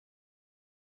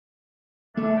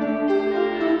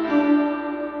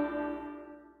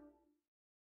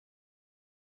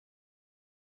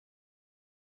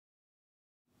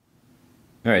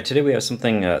Alright, today we have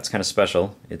something that's kind of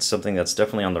special. It's something that's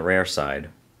definitely on the rare side.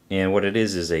 And what it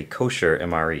is a kosher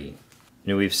MRE. You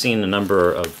know, we've seen a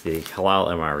number of the halal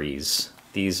MREs.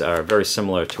 These are very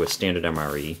similar to a standard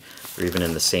MRE. They're even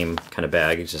in the same kind of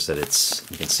bag, it's just that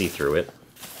you can see through it.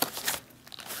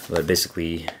 But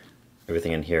basically,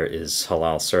 everything in here is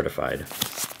halal certified.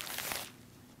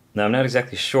 Now, I'm not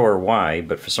exactly sure why,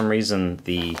 but for some reason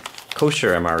the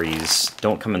kosher MREs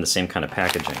don't come in the same kind of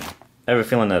packaging. I have a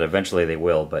feeling that eventually they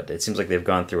will, but it seems like they've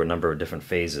gone through a number of different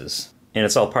phases. And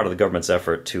it's all part of the government's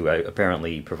effort to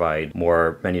apparently provide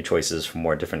more menu choices for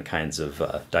more different kinds of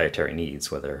dietary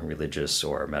needs, whether religious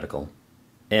or medical.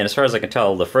 And as far as I can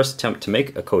tell, the first attempt to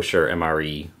make a kosher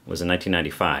MRE was in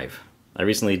 1995. I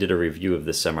recently did a review of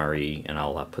this MRE, and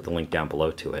I'll put the link down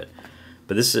below to it.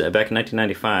 But this is back in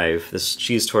 1995, this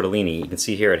cheese tortellini, you can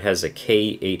see here it has a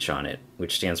KH on it,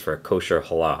 which stands for kosher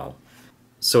halal.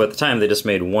 So at the time they just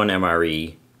made one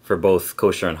MRE for both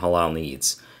kosher and halal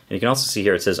needs. And you can also see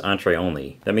here it says entree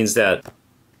only. That means that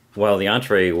while the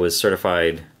entree was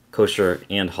certified kosher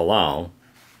and halal,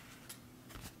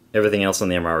 everything else on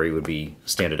the MRE would be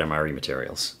standard MRE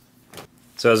materials.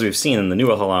 So as we've seen in the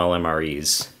newer halal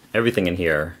MREs, everything in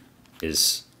here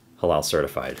is halal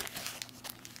certified.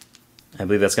 I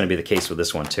believe that's going to be the case with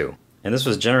this one too. And this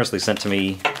was generously sent to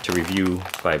me to review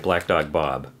by Black Dog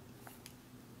Bob.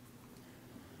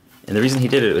 And the reason he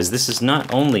did it is this is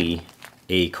not only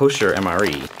a kosher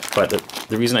MRE, but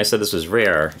the reason I said this was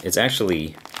rare, it's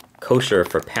actually kosher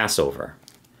for Passover.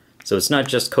 So it's not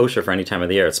just kosher for any time of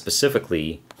the year, it's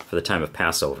specifically for the time of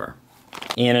Passover.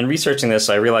 And in researching this,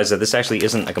 I realized that this actually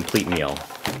isn't a complete meal.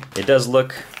 It does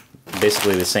look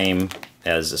basically the same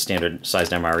as a standard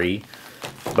sized MRE,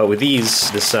 but with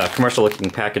this commercial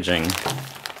looking packaging,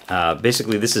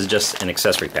 basically this is just an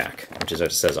accessory pack, which is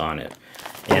what it says on it.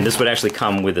 And this would actually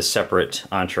come with a separate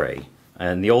entree.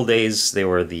 In the old days, they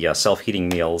were the self-heating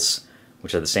meals,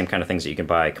 which are the same kind of things that you can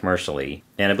buy commercially.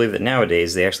 And I believe that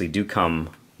nowadays they actually do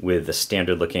come with a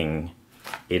standard-looking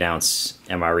 8-ounce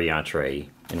MRE entree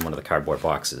in one of the cardboard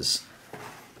boxes.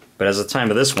 But as of the time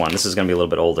of this one, this is going to be a little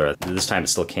bit older. This time it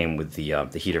still came with the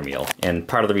heater meal. And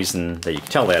part of the reason that you can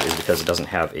tell that is because it doesn't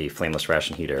have a flameless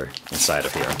ration heater inside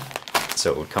of here.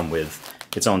 So it would come with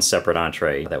its own separate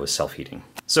entree that was self-heating.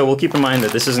 So we'll keep in mind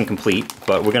that this isn't complete,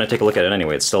 but we're going to take a look at it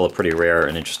anyway. It's still a pretty rare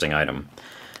and interesting item.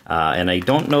 And I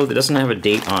don't know, it doesn't have a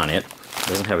date on it. It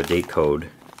doesn't have a date code.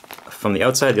 From the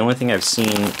outside, the only thing I've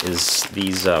seen is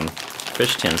these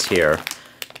fish tins here.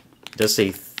 It does say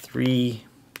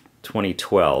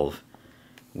 3/2012,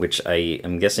 which I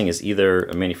am guessing is either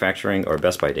a manufacturing or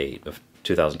Best By date of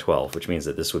 2012, which means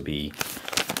that this would be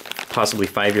possibly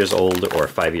 5 years old or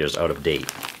 5 years out of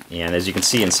date. And as you can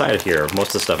see inside of here, most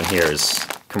of the stuff in here is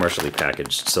commercially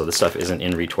packaged, so the stuff isn't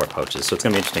in retort pouches. So it's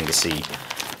going to be interesting to see,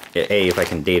 A, if I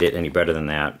can date it any better than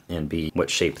that, and B, what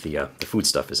shape the food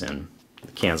stuff is in.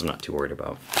 The cans I'm not too worried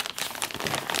about.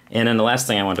 And then the last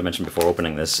thing I wanted to mention before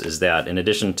opening this is that in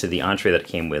addition to the entree that it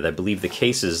came with, I believe the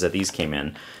cases that these came in,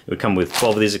 it would come with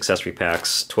 12 of these accessory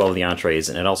packs, 12 of the entrees,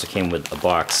 and it also came with a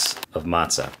box of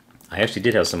matzah. I actually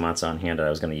did have some matzah on hand that I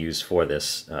was going to use for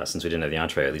this. Since we didn't have the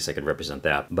entree, at least I could represent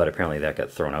that. But apparently that got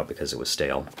thrown out because it was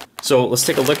stale. So let's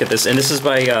take a look at this. And this is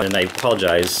by, and I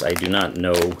apologize, I do not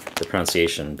know the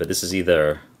pronunciation, but this is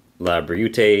either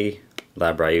LaBriute,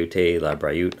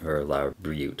 LaBriute, or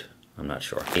LaBriute. I'm not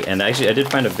sure. And actually, I did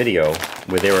find a video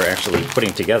where they were actually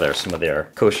putting together some of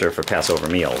their kosher for Passover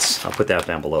meals. I'll put that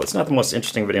down below. It's not the most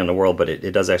interesting video in the world, but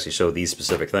it does actually show these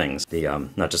specific things. The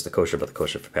not just the kosher, but the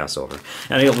kosher for Passover.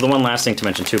 And the one last thing to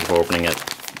mention too before opening it,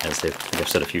 as they've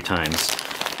said a few times,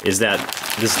 is that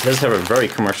this does have a very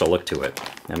commercial look to it.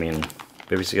 I mean,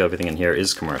 basically everything in here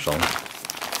is commercial.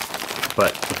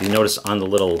 But if you notice on the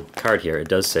little card here, it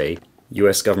does say,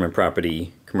 U.S. government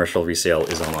property, commercial resale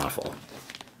is unlawful.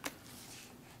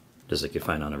 Just like you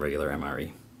find on a regular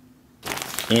MRE.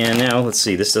 And now, let's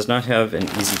see, this does not have an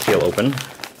easy peel open,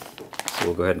 so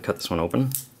we'll go ahead and cut this one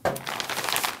open.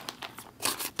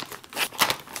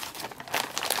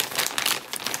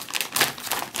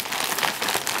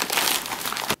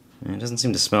 And it doesn't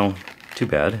seem to smell too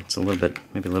bad. It's a little bit,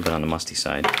 maybe a little bit on the musty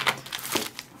side.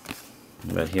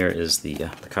 But here is the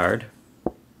card.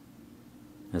 It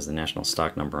has the national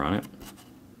stock number on it.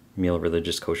 Meal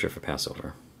religious kosher for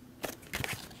Passover.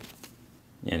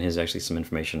 And here's actually some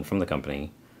information from the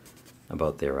company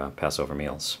about their Passover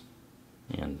meals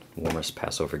and warmest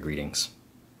Passover greetings.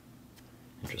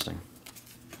 Interesting.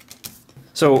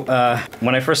 So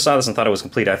when I first saw this and thought it was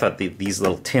complete, I thought these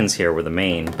little tins here were the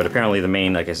main, but apparently the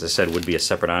main, like I said, would be a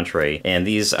separate entree. And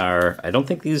these are, I don't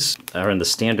think these are in the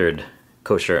standard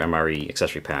kosher MRE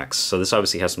accessory packs. So this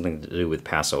obviously has something to do with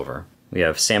Passover. We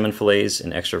have salmon fillets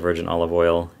in extra virgin olive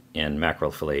oil and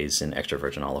mackerel fillets in extra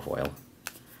virgin olive oil.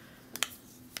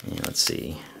 And let's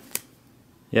see.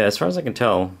 Yeah, as far as I can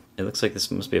tell, it looks like this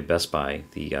must be a Best Buy,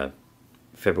 the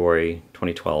February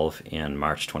 2012 and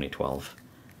March 2012.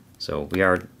 So we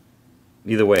are,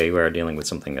 either way, we are dealing with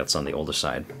something that's on the older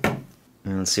side.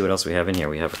 And let's see what else we have in here.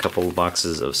 We have a couple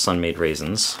boxes of sun-made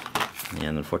raisins,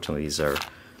 and unfortunately these are,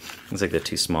 looks like they're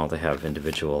too small to have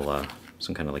individual,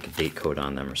 some kind of like a date code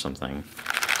on them or something.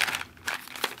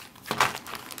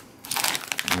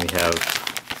 And we have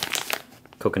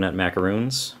coconut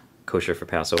macaroons, kosher for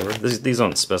Passover. These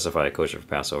don't specify kosher for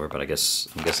Passover, but I'm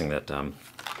guessing that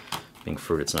being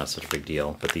fruit, it's not such a big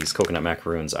deal. But these coconut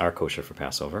macaroons are kosher for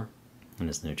Passover, and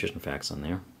there's the nutrition facts on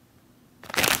there.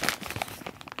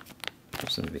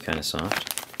 Seems to be kind of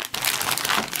soft.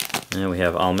 And we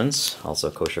have almonds,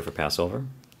 also kosher for Passover.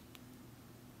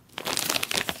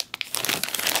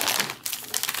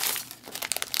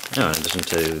 Now, in addition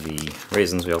to the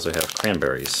raisins, we also have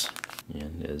cranberries,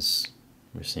 and as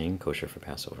we're seeing, kosher for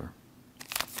Passover.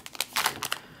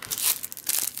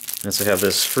 And so we have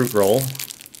this fruit roll.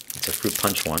 It's a fruit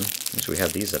punch one. Actually, we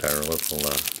have these at our local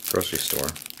grocery store,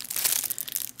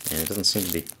 and it doesn't seem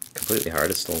to be completely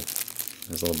hard. It still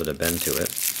has a little bit of bend to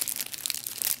it.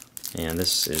 And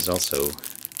this is also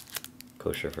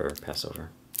kosher for Passover.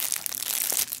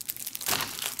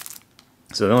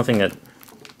 So the only thing that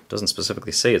doesn't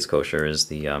specifically say it's kosher is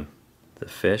the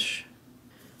fish,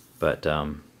 but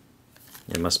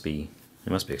it must be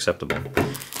acceptable.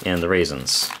 And the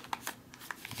raisins,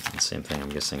 same thing. I'm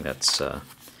guessing that's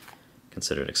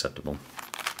considered acceptable.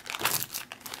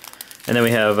 And then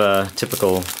we have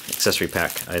typical accessory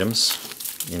pack items,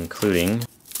 including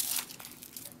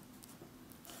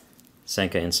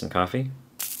Sanka instant coffee,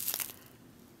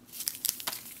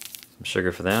 some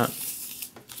sugar for that.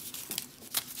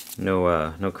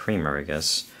 No creamer, I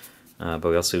guess, but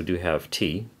we also do have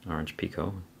tea, orange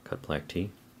pekoe, cut black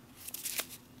tea.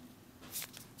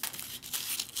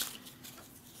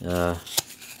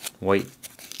 White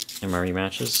MRE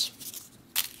matches,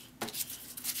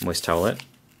 moist towelette,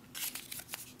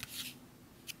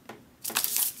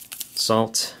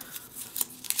 salt,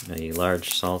 a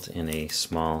large salt and a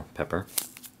small pepper,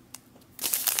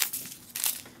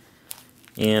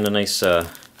 and a nice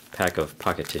pack of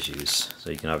pocket tissues. So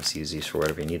you can obviously use these for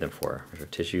whatever you need them for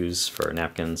tissues, for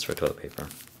napkins, for toilet paper.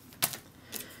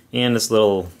 And this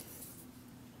little,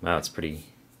 wow, it's pretty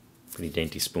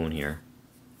dainty spoon here.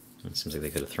 It seems like they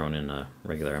could have thrown in a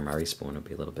regular MRE spoon. It would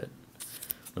be a little bit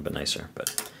nicer.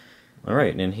 But all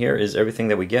right, and here is everything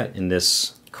that we get in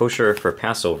this kosher for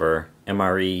Passover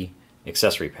MRE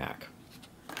accessory pack.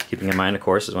 Keeping in mind, of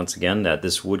course, is once again that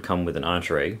this would come with an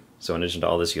entree. So in addition to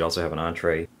all this, you'd also have an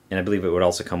entree, and I believe it would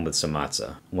also come with some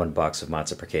matzah. 1 box of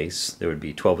matzah per case. There would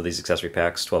be 12 of these accessory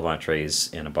packs, 12 entrees,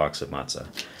 and a box of matzah.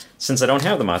 Since I don't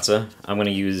have the matzah, I'm going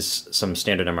to use some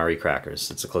standard MRE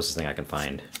crackers. It's the closest thing I can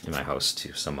find in my house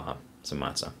to some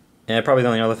matzah. And probably the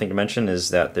only other thing to mention is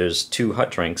that there's 2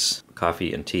 hot drinks,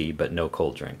 coffee and tea, but no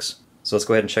cold drinks. So let's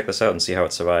go ahead and check this out and see how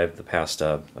it survived the past,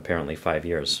 apparently, 5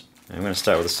 years. I'm going to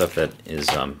start with the stuff that is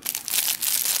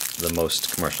the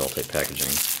most commercial type packaging,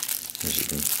 as you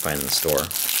can find in the store.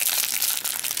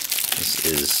 This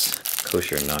is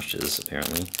kosher notches,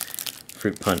 apparently.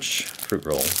 Fruit punch, fruit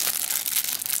roll.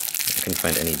 I couldn't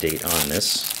find any date on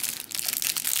this.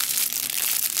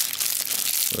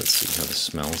 Let's see how this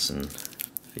smells and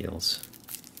feels.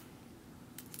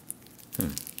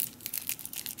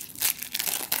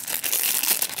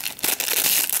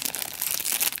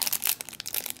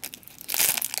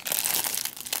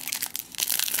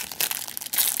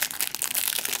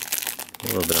 A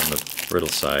little bit on the brittle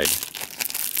side.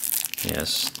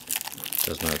 Yes,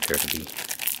 does not appear to be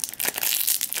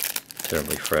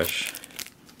terribly fresh.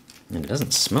 And it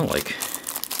doesn't smell like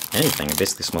anything. It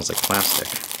basically smells like plastic.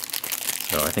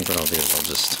 So I think what I'll do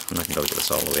is I'm not going to be able to get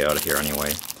this all the way out of here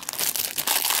anyway.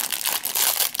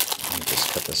 Let me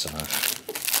just cut this off.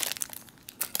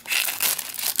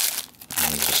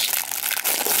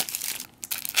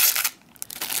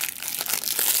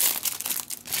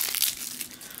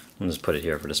 I'll just put it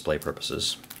here for display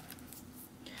purposes.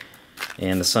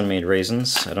 And the sun-made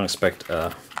raisins, I don't expect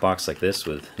a box like this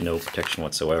with no protection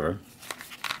whatsoever,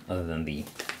 other than the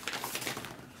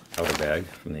outer bag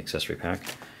from the accessory pack.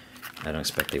 I don't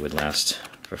expect they would last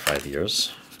for 5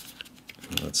 years.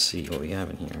 Let's see what we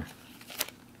have in here.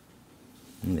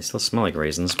 And they still smell like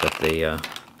raisins, but they appear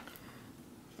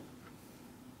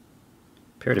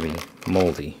to be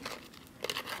moldy.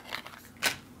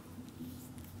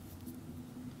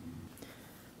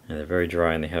 And they're very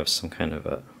dry, and they have some kind of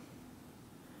a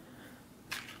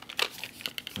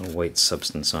a white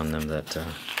substance on them that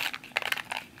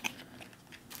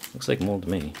looks like mold to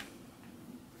me.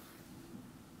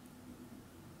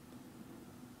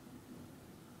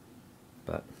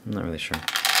 But I'm not really sure.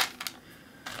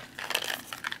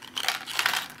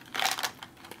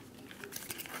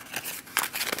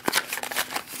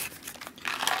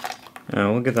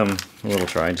 We'll give them a little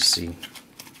try to see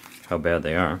how bad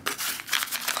they are.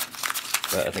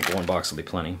 But I think one box will be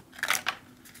plenty.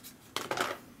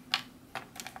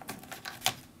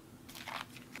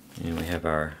 And we have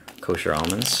our kosher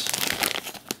almonds.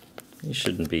 These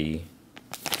shouldn't be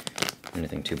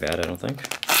anything too bad, I don't think.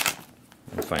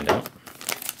 We'll find out.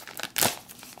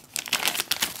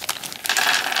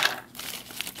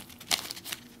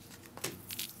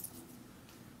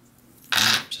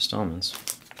 Just almonds.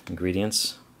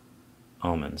 Ingredients,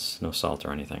 almonds, no salt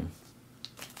or anything.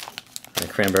 And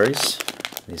cranberries.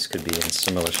 These could be in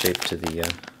similar shape to the,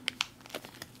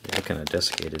 they look kind of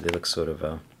desiccated. They look sort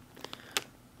of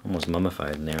almost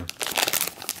mummified in there.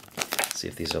 Let's see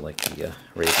if these are like the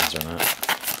raisins or not.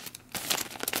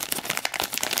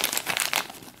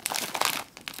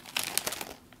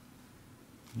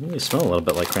 They smell a little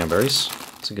bit like cranberries.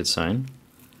 It's a good sign.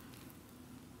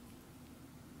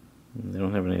 They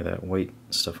don't have any of that white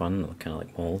stuff on them. They look kind of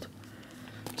like mold.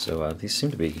 So these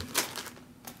seem to be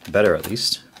better at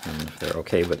least. And if they're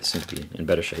okay, but they seem to be in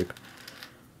better shape.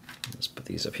 Let's put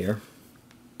these up here.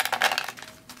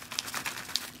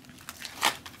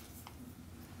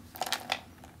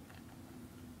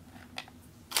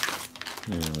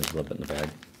 And I'll leave a little bit in the bag.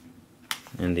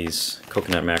 And these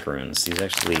coconut macaroons. These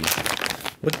actually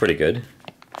look pretty good.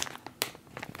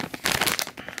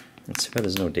 Let's see why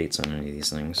there's no dates on any of these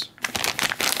things.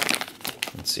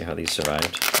 Let's see how these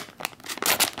survived.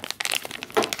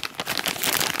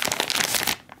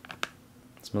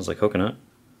 Smells like coconut.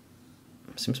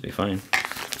 Seems to be fine.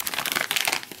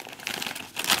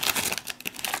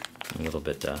 A little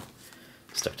bit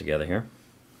stuck together here.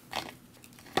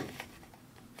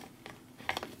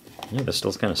 Yeah, they're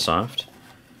still kind of soft.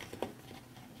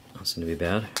 Don't seem to be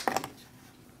bad.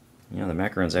 Yeah, the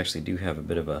macarons actually do have a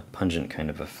bit of a pungent kind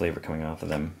of a flavor coming off of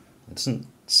them. It doesn't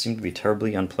seem to be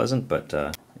terribly unpleasant, but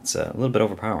it's a little bit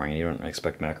overpowering. You don't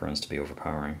expect macarons to be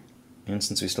overpowering. And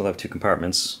since we still have two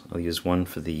compartments, I'll use one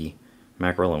for the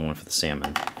mackerel and one for the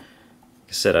salmon. Like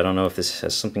I said, I don't know if this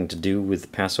has something to do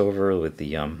with Passover, with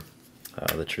the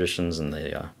traditions and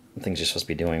the things you're supposed to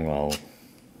be doing while,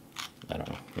 I don't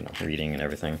know, reading and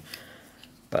everything.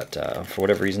 But for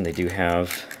whatever reason, they do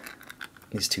have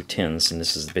these two tins, and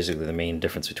this is basically the main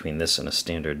difference between this and a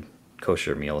standard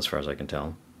kosher meal, as far as I can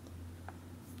tell.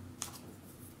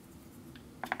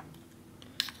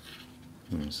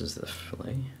 And this is the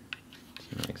fillet.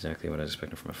 Not exactly what I was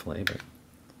expecting from a fillet, but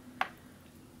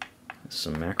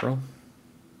some mackerel.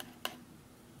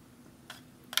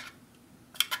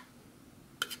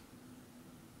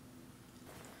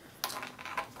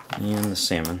 And the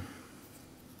salmon.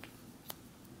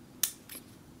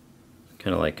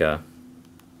 Kind of like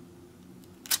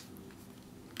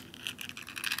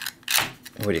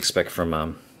what you'd expect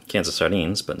from cans of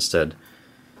sardines, but instead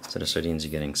of sardines,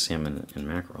 you're getting salmon and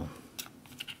mackerel.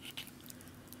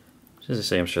 As I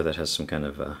say, I'm sure that has some kind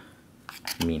of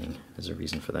meaning. There's a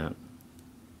reason for that.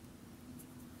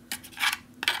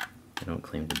 I don't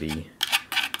claim to be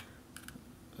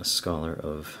a scholar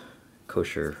of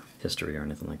kosher history or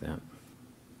anything like that.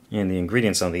 And the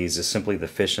ingredients on these is simply the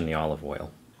fish and the olive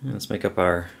oil. And let's make up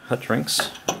our hot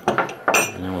drinks,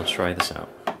 and then we'll try this out.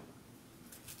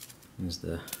 Here's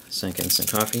the Sanka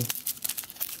instant coffee.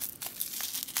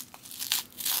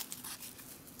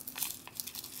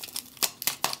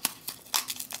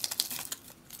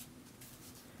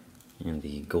 And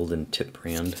the Golden Tip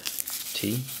brand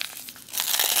tea.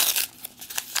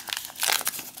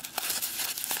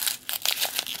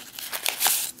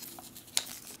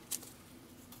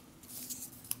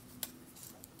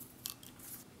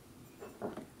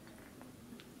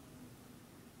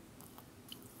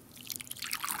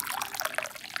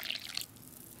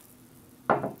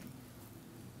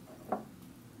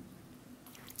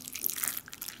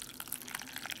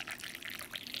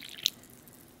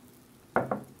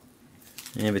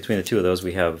 And between the two of those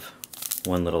we have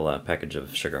one little package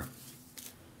of sugar.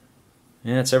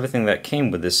 And that's everything that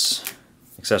came with this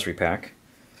accessory pack.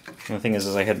 The thing is,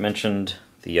 as I had mentioned,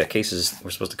 the cases were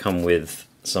supposed to come with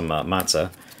some matzah,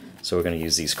 so we're going to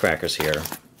use these crackers here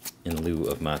in lieu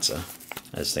of matzah.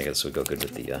 I just think this would go good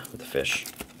with the fish.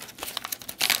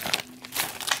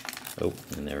 Oh,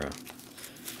 and they're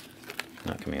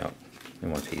not coming out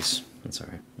in one piece. That's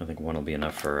alright. I think one will be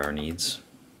enough for our needs.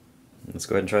 Let's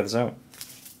go ahead and try this out.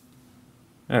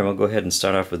 Alright, we'll go ahead and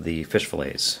start off with the fish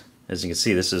fillets. As you can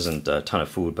see, this isn't a ton of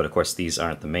food, but of course these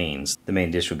aren't the mains. The main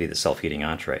dish would be the self-heating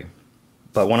entree.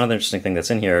 But one other interesting thing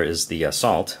that's in here is the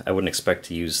salt. I wouldn't expect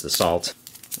to use the salt,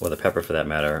 or the pepper for that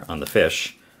matter, on the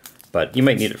fish, but you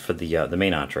might need it for the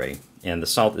main entree. And the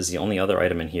salt is the only other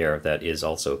item in here that is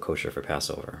also kosher for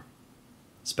Passover.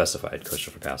 Specified kosher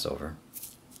for Passover.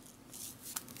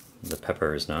 The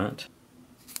pepper is not.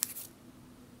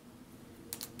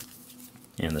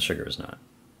 And the sugar is not.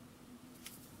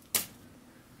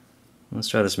 Let's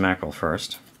try this mackerel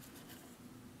first.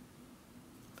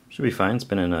 Should be fine. It's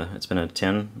been in a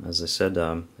tin. As I said,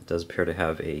 it does appear to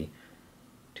have a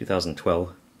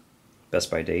 2012 Best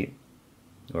By date,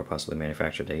 or possibly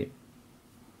manufacture date,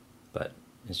 but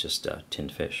it's just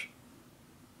tinned fish,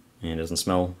 and it doesn't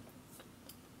smell.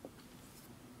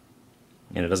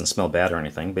 And it doesn't smell bad or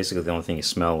anything. Basically, the only thing you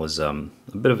smell is a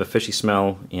bit of a fishy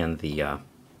smell and the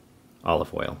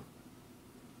olive oil.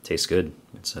 Tastes good.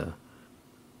 It's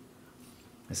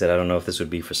I said I don't know if this would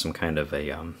be for some kind of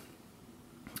a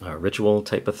ritual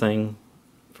type of thing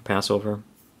for Passover,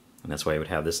 and that's why I would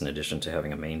have this in addition to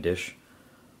having a main dish.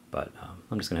 But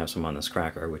I'm just going to have some on this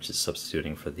cracker, which is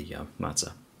substituting for the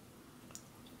matzah.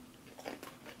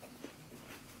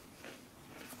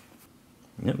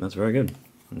 Yep, that's very good.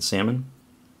 And salmon,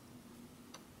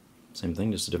 same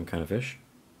thing, just a different kind of fish.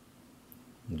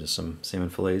 And just some salmon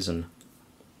fillets and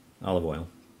olive oil.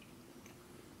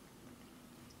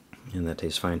 And that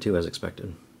tastes fine too, as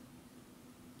expected.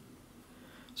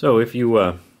 So if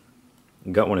you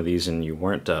got one of these and you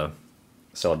weren't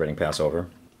celebrating Passover,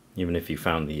 even if you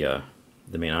found the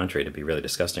main entree to be really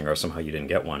disgusting, or somehow you didn't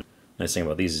get one, the nice thing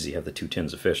about these is you have the 2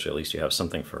 tins of fish, so at least you have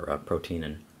something for protein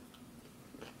and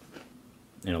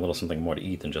a little something more to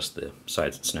eat than just the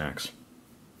sides and snacks.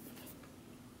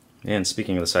 And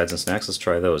speaking of the sides and snacks, let's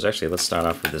try those. Actually, let's start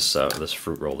off with this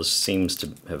fruit roll. This seems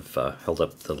to have held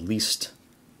up the least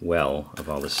well of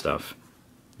all this stuff,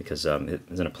 because it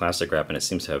is in a plastic wrap and it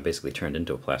seems to have basically turned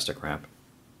into a plastic wrap.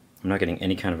 I'm not getting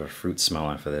any kind of a fruit smell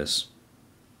off of this.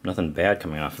 Nothing bad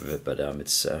coming off of it, but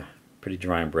it's pretty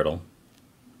dry and brittle.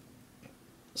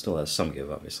 Still has some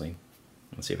give, obviously.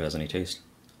 Let's see if it has any taste.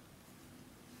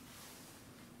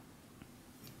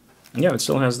 Yeah, it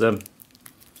still has the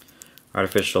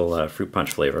artificial fruit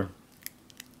punch flavor.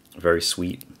 Very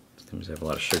sweet. It seems to have a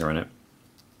lot of sugar in it.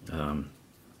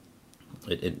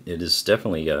 It is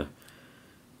definitely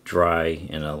dry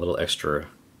and a little extra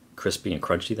crispy and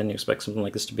crunchy than you expect something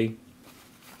like this to be.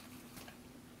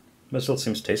 But it still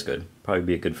seems to taste good. Probably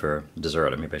be good for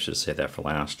dessert. Maybe I should save that for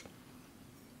last.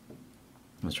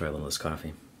 Let's try a little of this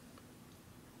coffee.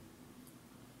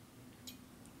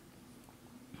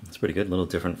 It's pretty good. A little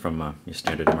different from your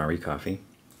standard MRE coffee.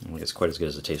 I don't think it's quite as good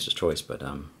as the Taster's Choice, but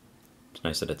it's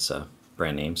nice that it's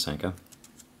brand name, Sanka.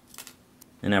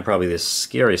 And now probably the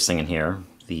scariest thing in here,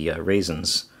 the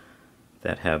raisins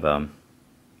that have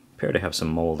appear to have some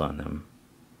mold on them.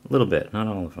 A little bit, not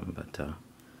all of them, but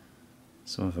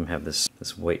some of them have this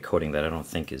white coating that I don't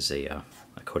think is a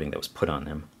coating that was put on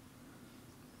them.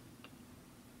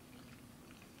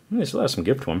 And they still have some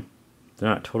give to them. They're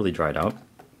not totally dried out,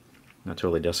 not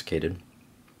totally desiccated.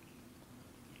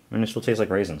 And they still taste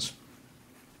like raisins.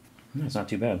 It's not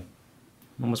too bad.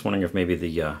 I'm almost wondering if maybe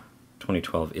the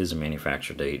 2012 is a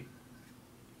manufacture date.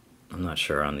 I'm not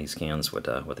sure on these cans what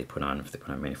they put on, if they put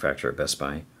on manufacturer at Best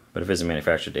Buy. But if it's a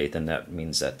manufacture date, then that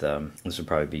means that this would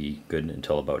probably be good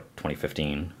until about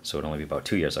 2015, so it would only be about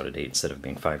 2 years out of date instead of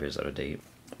being 5 years out of date.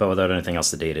 But without anything else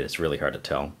to date it, it's really hard to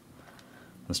tell.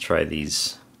 Let's try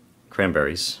these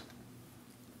cranberries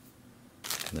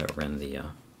that were in the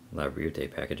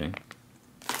LaBriute packaging.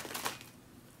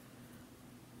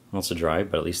 Also dry,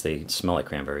 but at least they smell like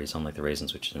cranberries, unlike the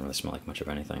raisins, which didn't really smell like much of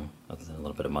anything, other than a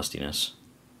little bit of mustiness.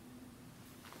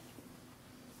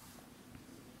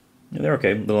 Yeah, they're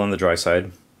okay, a little on the dry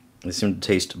side. They seem to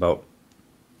taste about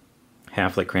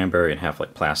half like cranberry and half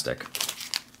like plastic.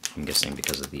 I'm guessing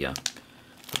because of the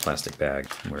plastic bag,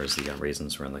 whereas the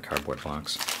raisins were in the cardboard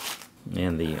box.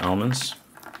 And the almonds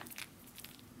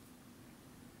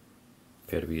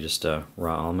appear to be just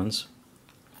raw almonds.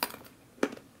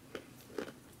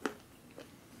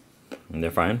 And they're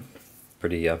fine.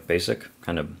 Pretty basic,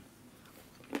 kind of,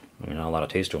 I mean, not a lot of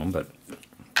taste to them, but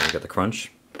they got the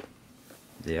crunch.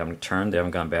 They haven't turned, they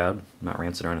haven't gone bad, not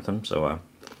rancid or anything, so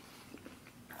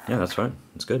yeah, that's fine,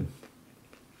 it's good.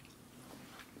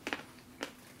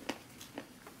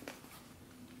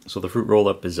 So the fruit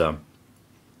roll-up is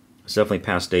it's definitely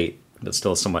past date, but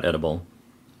still somewhat edible.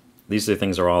 These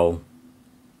things are all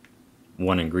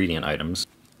one ingredient items,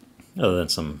 other than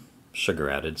some sugar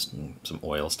added, some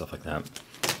oil, stuff like that.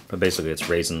 But basically it's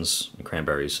raisins and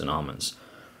cranberries and almonds.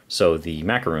 So the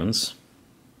macaroons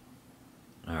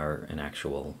are an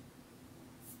actual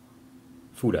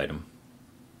food item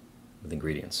with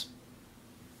ingredients.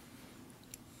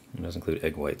 It does include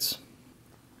egg whites.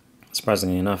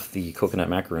 Surprisingly enough, the coconut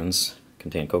macaroons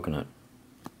contain coconut.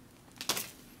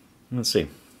 Let's see.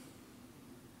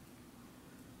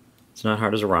 It's not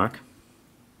hard as a rock.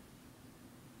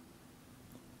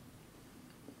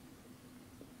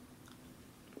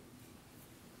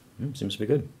 Seems to be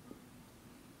good.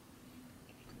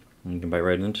 And you can bite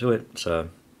right into it. It's a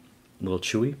little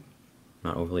chewy,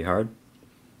 not overly hard.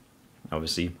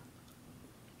 Obviously,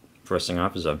 first thing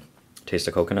off is a taste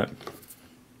of coconut.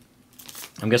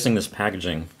 I'm guessing this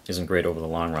packaging isn't great over the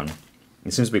long run.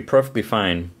 It seems to be perfectly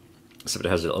fine, except it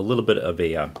has a little bit of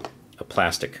a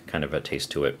plastic kind of a taste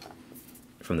to it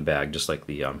from the bag, just like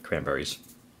the cranberries.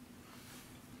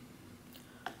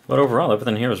 But overall,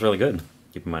 everything here is really good.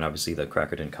 Keep in mind, obviously, the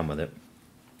cracker didn't come with it,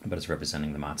 but it's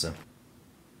representing the matzah.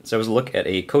 So it was a look at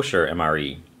a kosher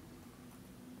MRE.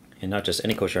 And not just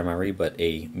any kosher MRE, but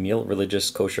a meal religious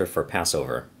kosher for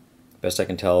Passover. Best I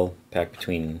can tell, packed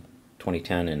between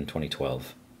 2010 and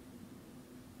 2012.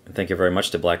 And thank you very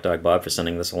much to Black Dog Bob for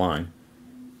sending this along.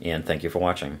 And thank you for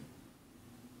watching.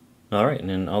 Alright, and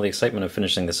in all the excitement of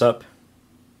finishing this up,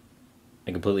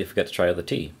 I completely forgot to try out the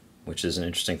tea, which is an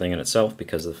interesting thing in itself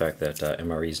because of the fact that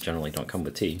MREs generally don't come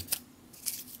with tea.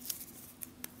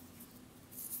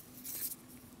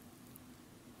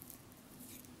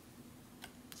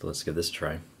 So let's give this a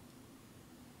try.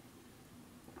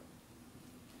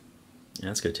 Yeah,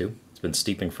 that's good too. It's been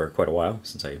steeping for quite a while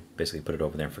since I basically put it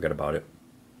over there and forgot about it.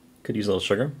 Could use a little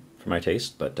sugar for my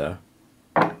taste, but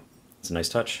it's a nice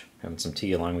touch, having some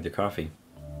tea along with your coffee.